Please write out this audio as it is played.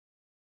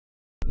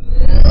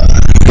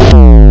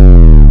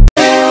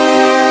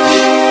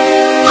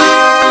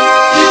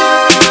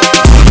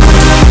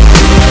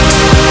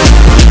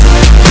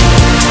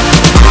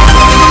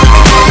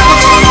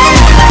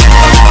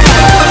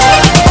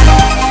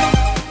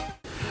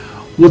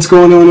What's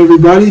going on,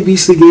 everybody?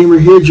 Beastly Gamer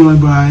here,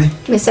 joined by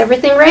Miss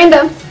Everything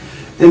Random.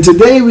 And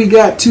today we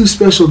got two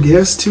special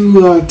guests,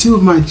 two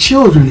of my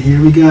children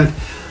here. We got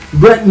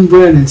Brett and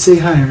Brandon. Say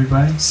hi,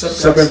 everybody.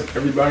 What's up,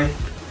 everybody?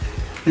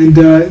 And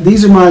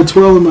these are my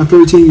 12 and my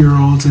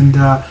 13-year-olds, and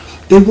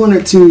they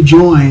wanted to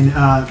join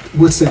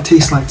What's That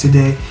Taste Like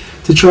today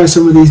to try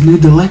some of these new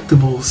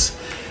delectables.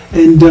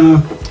 And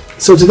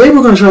so today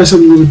we're going to try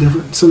something a little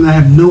different, something I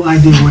have no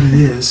idea what it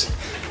is.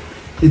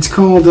 It's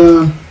called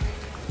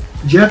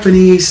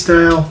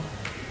Japanese-style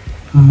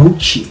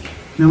mochi.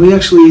 Now we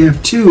actually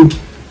have two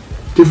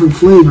different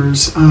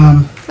flavors.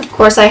 Of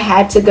course, I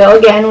had to go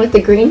again with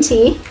the green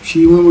tea.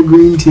 She went with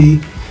green tea.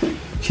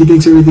 She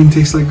thinks everything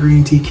tastes like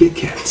green tea Kit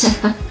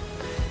Kats.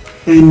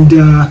 And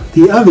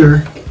the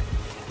other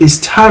is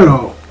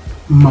taro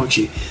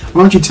mochi.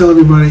 Why don't you tell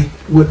everybody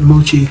what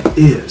mochi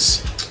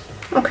is?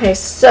 Okay,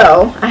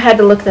 so I had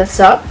to look this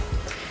up.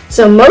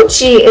 So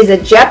mochi is a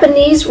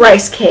Japanese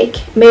rice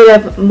cake made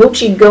of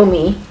mochi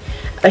gomi,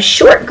 a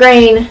short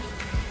grain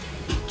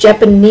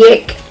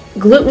Japanese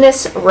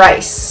glutinous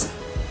rice.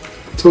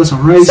 So it's a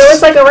rice. So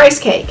it's like a rice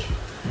cake.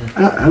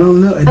 I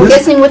don't know. I'm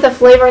guessing with a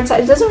flavor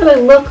inside. It doesn't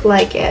really look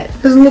like it.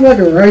 It doesn't look like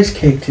a rice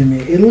cake to me.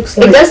 It looks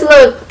like. It does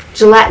look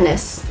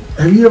gelatinous.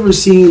 Have you ever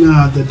seen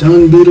the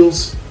dung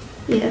beetles?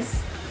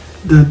 Yes.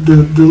 The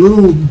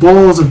little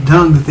balls of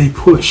dung that they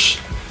push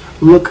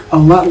look a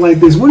lot like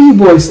this. What do you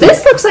boys think?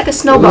 This looks like a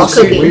snowball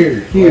cookie.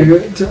 Weird.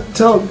 Here,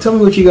 tell me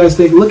what you guys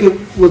think. Look at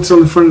what's on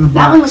the front of the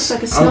box. That one looks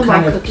like a snowball I'm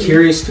kind of cookie.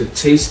 curious to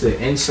taste the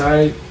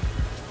inside.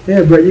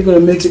 Yeah, Brett, you're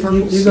gonna make it.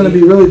 You're gonna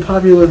be really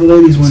popular with the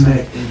ladies one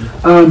day.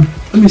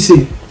 Let me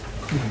see.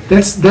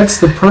 That's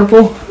the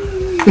purple.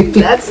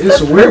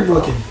 It's weird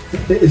looking.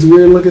 It's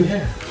weird looking.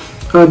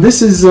 Yeah.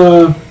 This is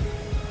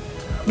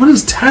what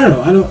is taro?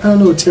 I don't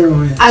know what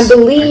taro is. I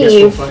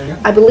believe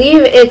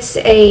we'll it's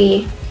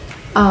a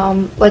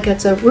like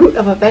it's a root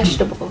of a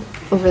vegetable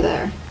over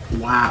there.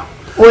 Wow.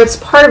 Or it's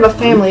part of a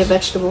family of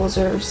vegetables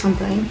or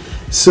something.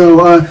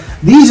 So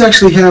these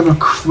actually have a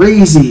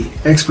crazy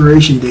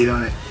expiration date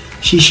on it.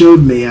 She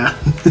showed me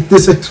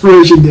this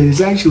expiration date is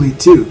actually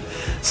 2.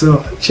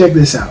 So check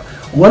this out.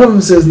 One of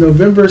them says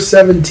November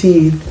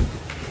 17th,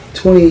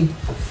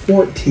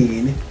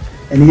 2014,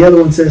 and the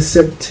other one says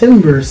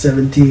September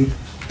 17th,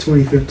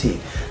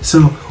 2015.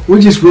 So we're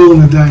just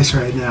rolling the dice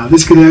right now.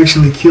 This could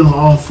actually kill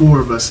all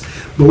 4 of us,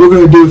 but we're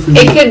going to do it for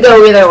you. It could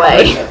go either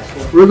way.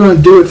 We're going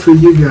to do it for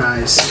you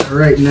guys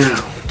right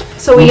now.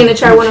 So we're going to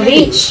try one of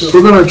each?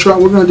 We're going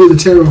to do the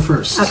taro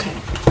first.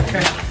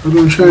 Okay. We're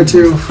going to try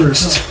taro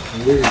first.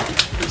 Weird.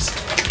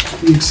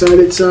 You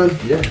excited, son?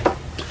 Yeah.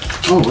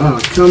 Oh, wow.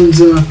 It comes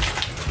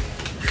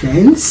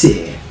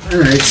fancy. All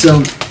right, so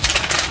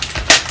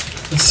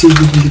let's see if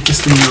we can get this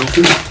thing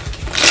open.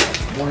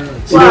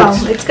 Wow,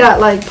 it's got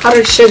like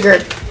powdered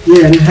sugar.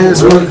 Yeah, and it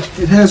has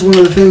one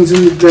of the things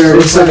in there. So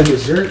it's like a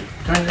dessert,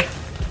 kind of?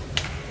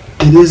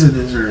 It is a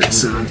dessert,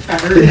 son.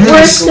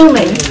 We're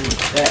assuming.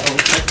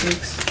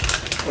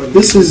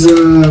 This is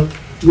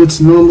what's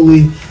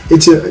normally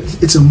it's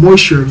a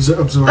moisture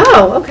absorber.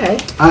 Oh, okay.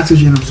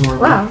 Oxygen absorber.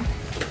 Wow.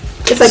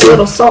 It's like a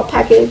little salt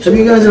package. Have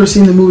you guys ever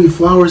seen the movie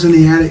Flowers in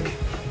the Attic?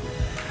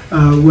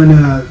 When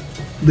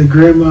the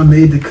grandma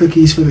made the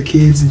cookies for the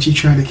kids and she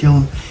tried to kill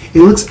them. It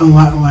looks a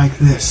lot like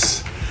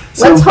this.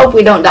 So Let's hope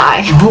we don't die.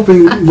 I'm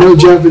hoping no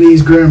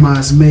Japanese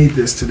grandmas made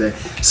this today.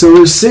 So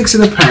there's 6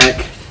 in a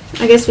pack.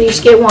 I guess we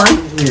each get one.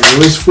 Yeah,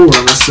 there's 4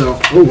 of us. So,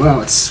 oh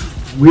wow, it's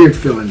weird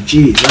feeling.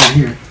 Jeez, right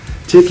here.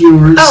 Take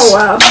yours. Oh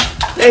wow.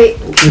 Hey.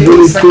 It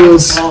really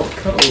feels.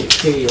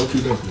 Okay.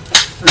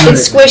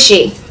 It's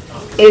squishy.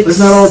 Let's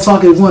not all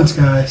talk at once,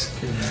 guys.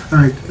 All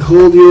right,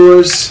 hold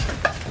yours.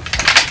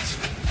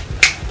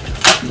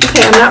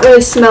 Okay, I'm not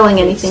really smelling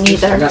anything I'm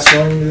either. not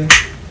smelling anything.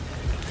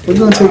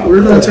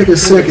 We're gonna take a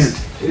second.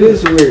 It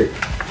is weird.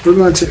 We're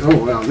gonna take. Oh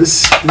wow,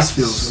 this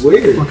feels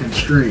weird. Fucking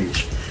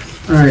strange.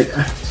 All right,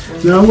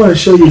 now I want to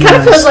show you It kind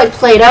of guys. feels like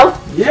Play-Doh.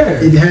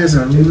 Yeah. It has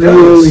a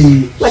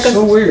really Like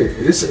so weird.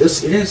 It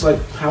is like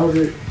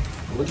powdered.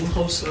 Looking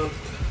close up.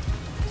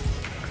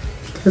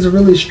 has a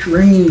really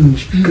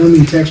strange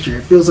gummy texture.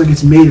 It feels like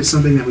it's made of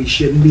something that we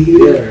shouldn't be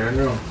eating. Yeah, I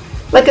know.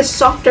 Like a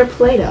softer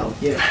Play-Doh.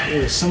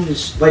 Yeah.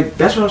 Something's like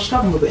that's what I was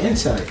talking about. The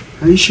inside.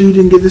 Are you sure you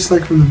didn't get this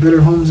like from the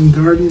Better Homes and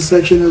Gardens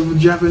section of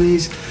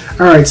Japanese?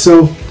 All right,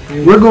 so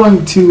we're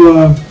going to.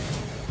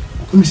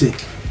 Let me see.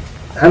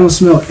 I don't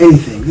smell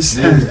anything. This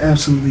has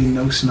absolutely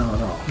no smell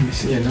at all. Let me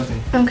see. Yeah,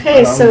 nothing.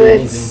 Okay, so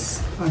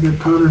it's... I got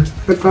powder.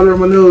 I got powder on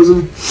my nose.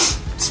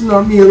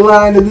 Smell me a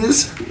line of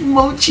this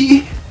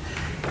mochi.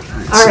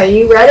 Alright,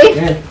 you ready?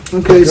 Yeah.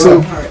 Okay,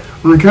 so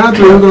on the count of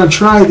 3, we're going to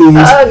try these.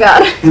 Oh,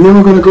 God. And then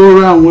we're going to go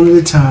around one at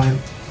a time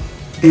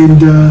and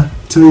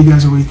tell you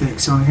guys what we think.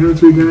 So on the count of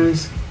 3,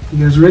 guys.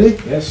 You guys ready?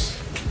 Yes.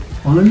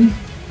 1,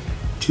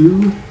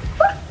 2,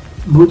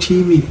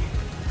 mochi me.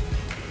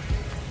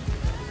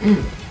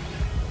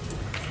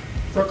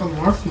 It's like a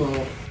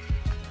marshmallow.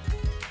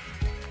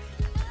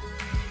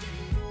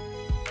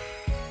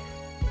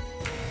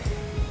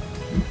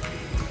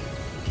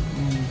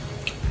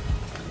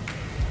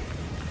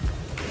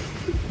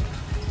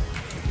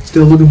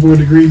 Still looking forward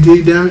to green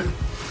tea, damn it.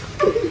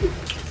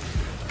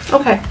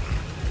 Okay.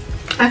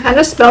 I kind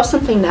of smell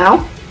something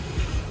now.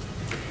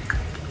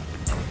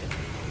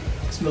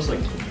 It smells like.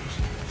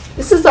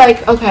 This is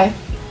like, okay.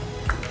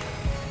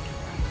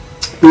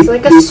 It's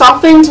like a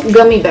softened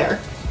gummy bear.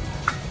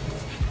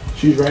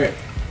 She's right.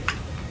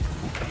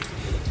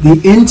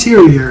 The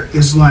interior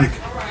is like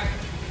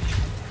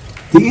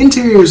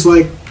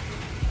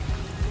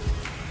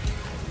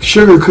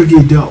sugar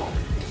cookie dough.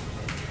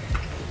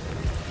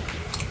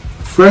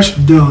 Fresh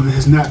dough that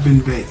has not been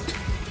baked.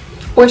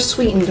 Or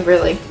sweetened,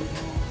 really.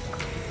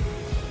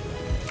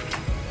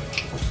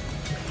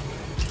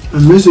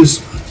 And this is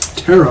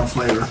taro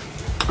flavor.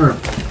 Or,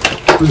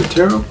 was it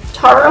taro?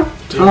 Taro?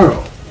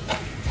 Taro.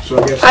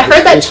 So I guess. I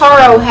heard that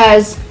taro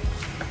has,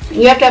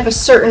 you have to have a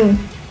certain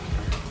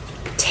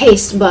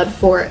taste bud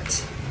for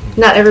it.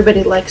 Not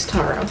everybody likes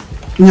taro.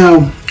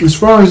 Now, as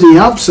far as the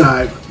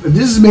outside,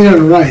 this is made out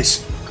of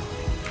rice.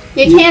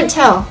 You can't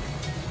tell.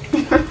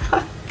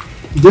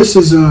 This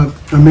is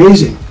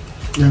amazing.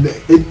 And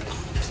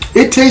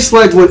it tastes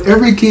like what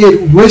every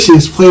kid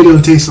wishes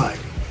Play-Doh tastes like.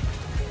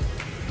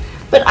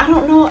 But I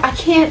don't know, I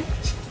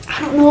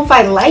don't know if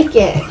I like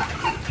it.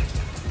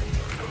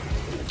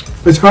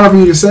 It's hard for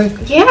you to say.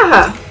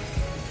 Yeah.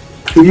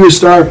 If you were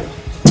starving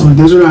on a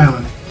desert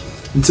island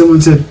and someone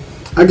said,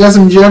 I got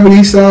some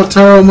Japanese style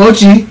taro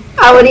mochi,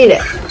 I would eat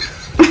it.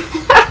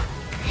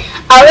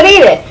 I would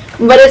eat it.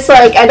 But it's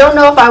like, I don't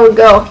know if I would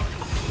go.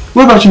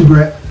 What about you,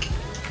 Brett?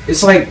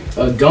 It's like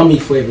a gummy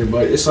flavor,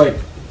 but it's like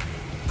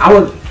I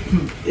would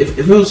if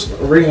it was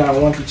a rating out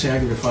of 1 through 10,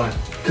 I'd give it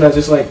 5 because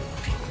it's like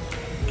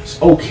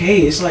it's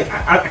okay. It's like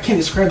I can't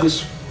describe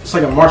this. It's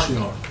like a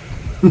marshmallow.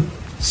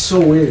 It's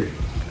so weird.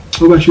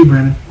 What about you,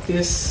 Brandon?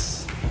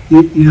 This.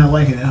 You're not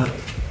liking it, huh?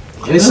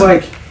 And it's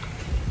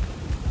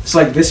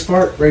like this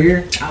part right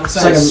here.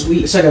 Outside It's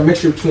sweet. It's like a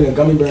mixture between a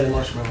gummy bear and a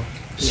marshmallow.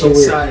 So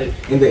Inside. weird.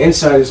 And the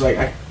inside is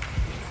like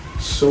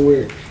so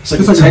weird. It's like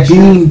It's like a texture.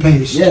 bean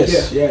paste.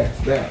 Yes, yeah,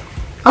 that.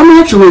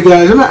 I It's actually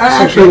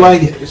okay.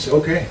 like it. It's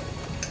okay.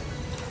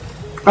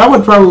 I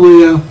would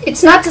probably,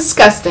 It's not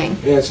disgusting.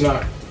 Yeah, it's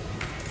not.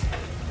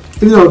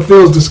 even though it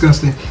feels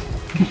disgusting.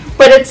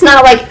 But it's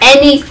not like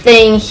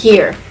anything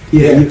here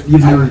Yeah, Yeah. you've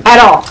never. at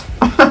all.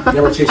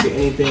 Never tasted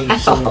anything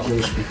similar to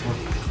this before.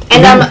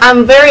 And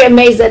I'm very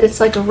amazed that it's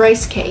like a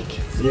rice cake.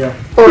 Yeah.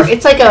 Or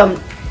it's like a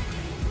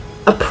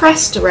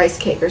pressed rice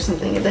cake or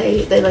something.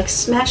 They like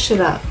smash it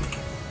up.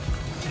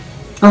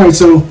 All right,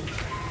 so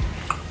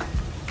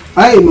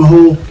I ate my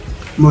whole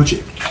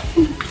mochi.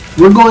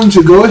 We're going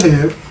to go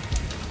ahead.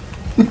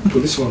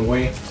 Put this one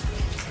away.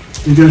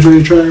 You guys ready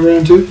to try it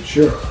around too?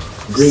 Sure.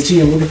 Green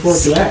tea, I'm looking forward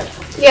to that.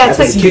 Yeah, it's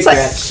After like the it's like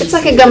Kit it's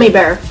like a gummy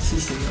bear.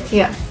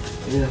 Yeah,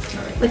 Yeah.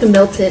 like a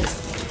melted,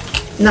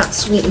 not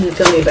sweetened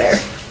gummy bear.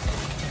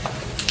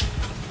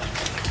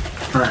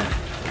 All right.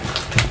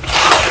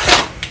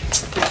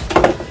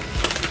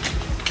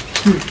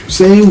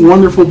 Same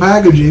wonderful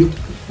packaging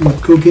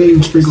with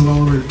cocaine sprinkled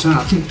all over the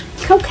top.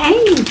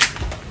 Cocaine.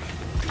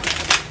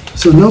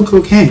 So no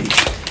cocaine,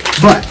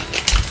 but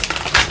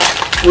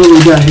what do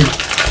we got here?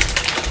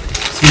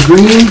 Some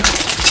green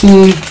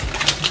tea.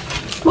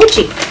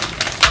 Mochi.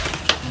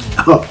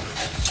 Oh,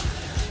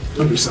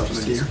 help yourself,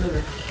 my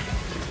dear.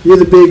 You're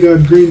the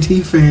big green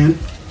tea fan.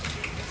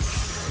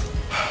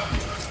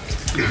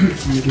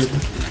 Let me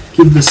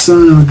give the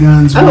son of a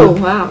guns. Oh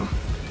wow.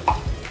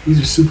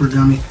 These are super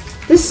gummy.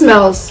 This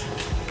smells.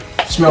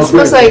 Smells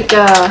Smells good. like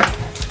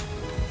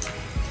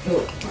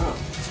Oh, wow.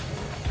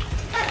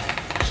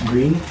 It's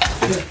green.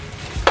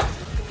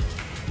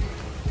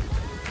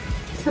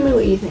 Tell me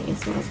what you think it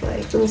smells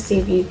like. Let me see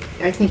if you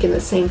are thinking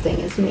the same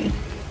thing as me.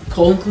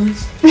 Colon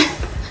cleanse?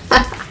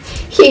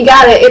 He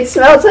got it. It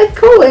smells like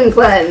colon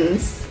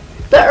cleanse.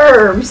 The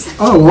herbs.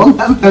 Oh, well,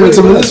 I'm having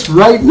some of this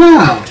right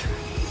now.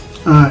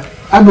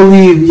 I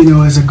believe,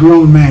 as a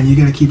grown man, you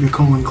got to keep your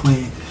colon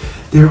clean.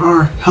 There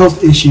are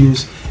health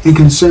issues and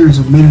concerns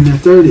of men in their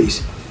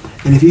 30s.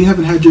 And if you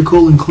haven't had your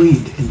colon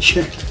cleaned and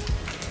checked,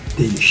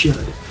 then you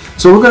should.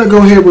 So we're going to go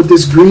ahead with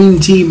this green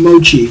tea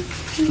mochi.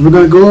 And we're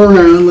going to go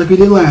around like we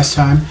did last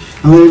time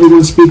and let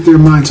everyone speak their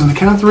minds. On the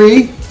count of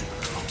 3,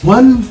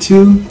 1,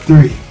 2,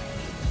 3.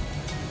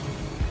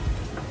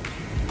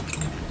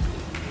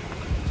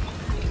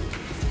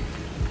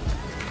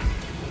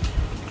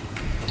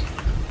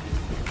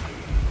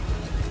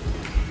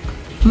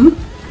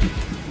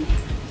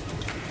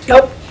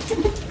 Nope.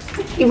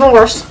 Even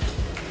worse.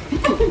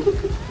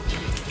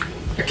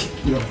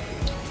 No.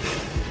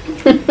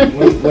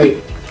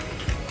 Wait.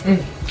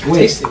 Wait.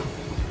 Taste it.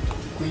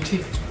 Green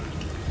tea.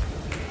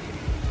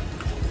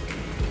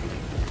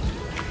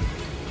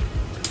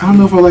 I don't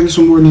know if I like this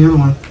one more than the other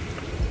one.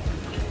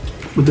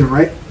 But they're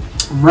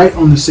right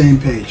on the same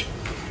page.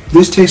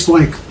 This tastes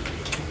like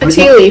A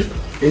tea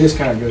leaf. It is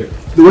kind of good.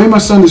 the way my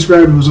son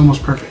described it was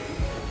almost perfect.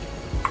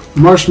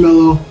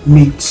 Marshmallow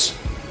meets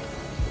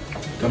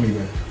Gummy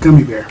bear.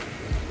 gummy bear.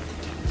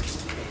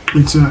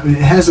 It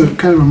has a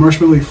kind of a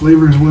marshmallowy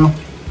flavor as well.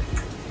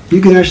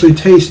 You can actually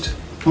taste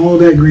all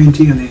that green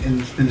tea in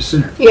the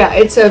center. Yeah,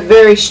 it's a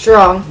very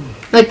strong.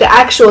 Like the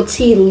actual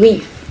tea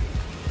leaf.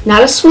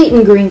 Not a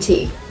sweetened green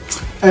tea.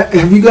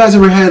 Have you guys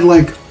ever had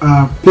like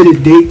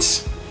pitted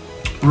dates?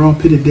 Raw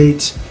pitted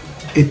dates?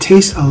 It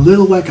tastes a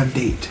little like a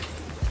date.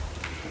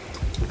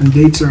 And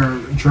dates are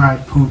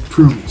dried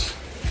prunes.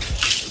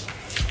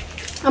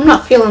 I'm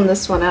not feeling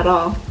this one at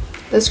all.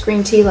 This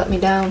green tea let me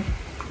down.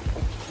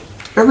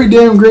 Every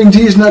damn green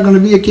tea is not going to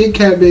be a Kit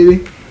Kat,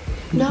 baby.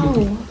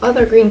 No,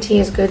 other green tea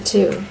is good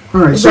too.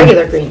 All right, so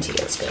regular green tea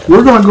is good.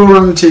 we're going to go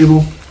around the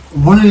table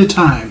one at a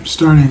time,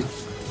 starting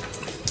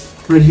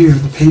right here,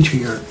 the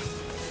patriarch.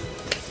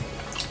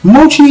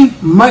 Mochi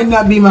might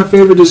not be my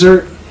favorite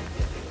dessert,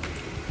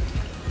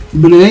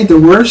 but it ain't the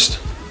worst.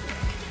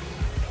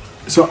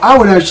 So I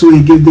would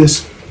actually give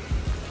this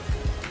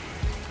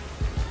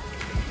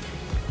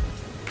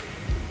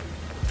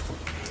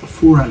a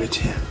 4 out of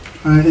 10.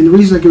 And the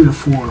reason I give it a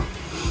 4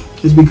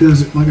 is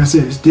because, like I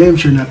said, it's damn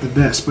sure not the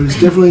best, but it's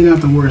definitely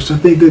not the worst. I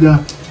think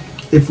that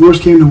if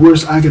worst came to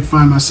worst, I could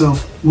find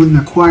myself with an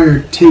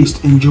acquired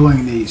taste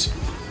enjoying these.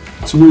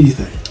 So what do you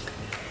think?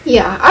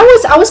 Yeah,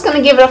 I was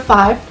gonna give it a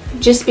 5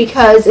 just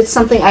because it's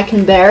something I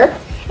can bear,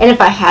 and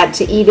if I had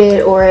to eat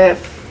it or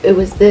if it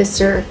was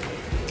this or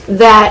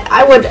that,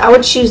 I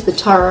would choose the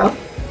taro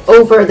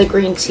over the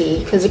green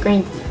tea because the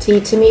green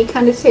tea to me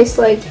kind of tastes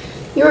like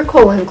your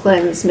colon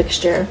cleanse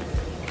mixture,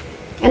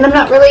 and I'm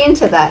not really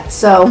into that.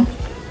 So,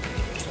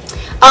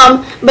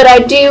 but I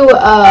do.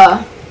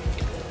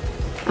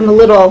 I'm a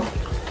little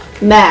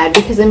mad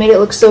because they made it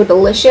look so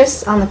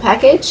delicious on the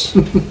package,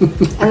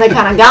 and they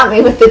kind of got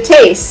me with the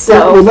taste.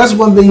 So well, that's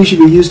one thing you should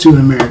be used to in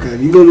America.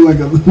 If you go to like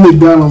a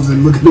McDonald's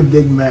and look at a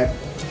Big Mac,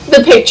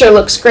 the picture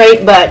looks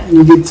great, but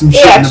you get some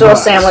shit the in the actual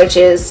box. sandwich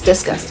is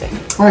disgusting.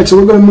 All right, so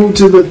we're going to move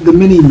to the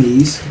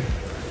mini-me's.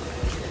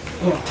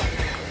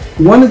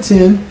 1 to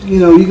 10,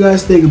 you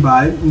guys think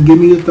about it and give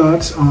me your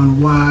thoughts on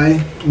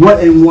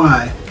what and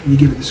why you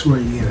give it the score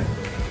you give it.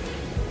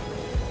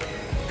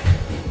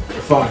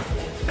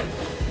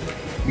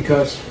 5.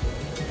 Because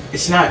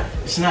it's not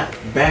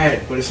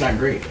bad, but it's not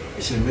great.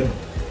 It's in the middle.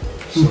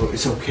 So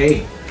it's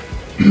okay.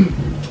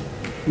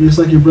 Just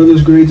like your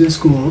brother's grades in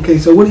school. Okay,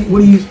 so what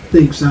do you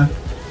think, son?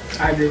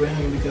 I agree with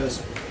him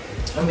because,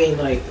 I mean,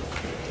 like,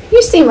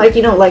 You seem like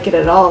you don't like it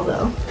at all,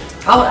 though.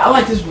 I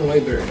like this one way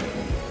better.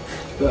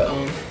 But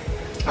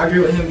I agree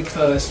with him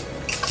because,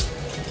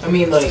 I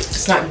mean, like,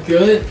 it's not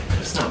good,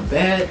 it's not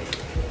bad,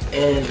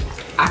 and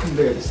I can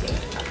bear this thing.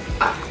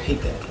 I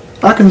hate that.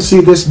 I can see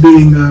this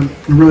being a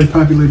really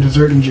popular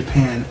dessert in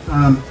Japan.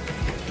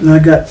 And I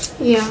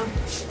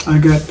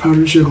got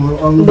powdered sugar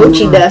all over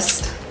Mochi my-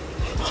 dust.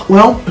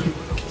 Well,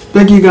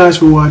 thank you guys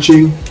for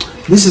watching.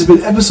 This has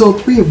been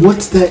episode 3 of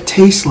What's That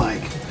Taste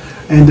Like?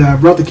 And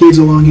brought the kids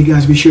along. You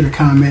guys be sure to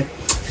comment.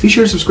 Be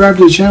sure to subscribe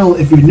to the channel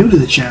if you're new to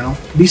the channel.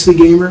 Beastly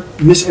Gamer,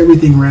 Miss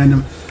Everything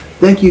Random.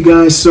 Thank you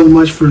guys so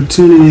much for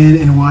tuning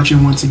in and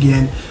watching once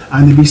again.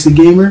 I'm the Beastly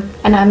Gamer.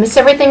 And I miss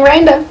everything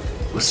random.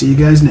 We'll see you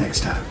guys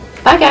next time.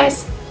 Bye,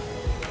 guys.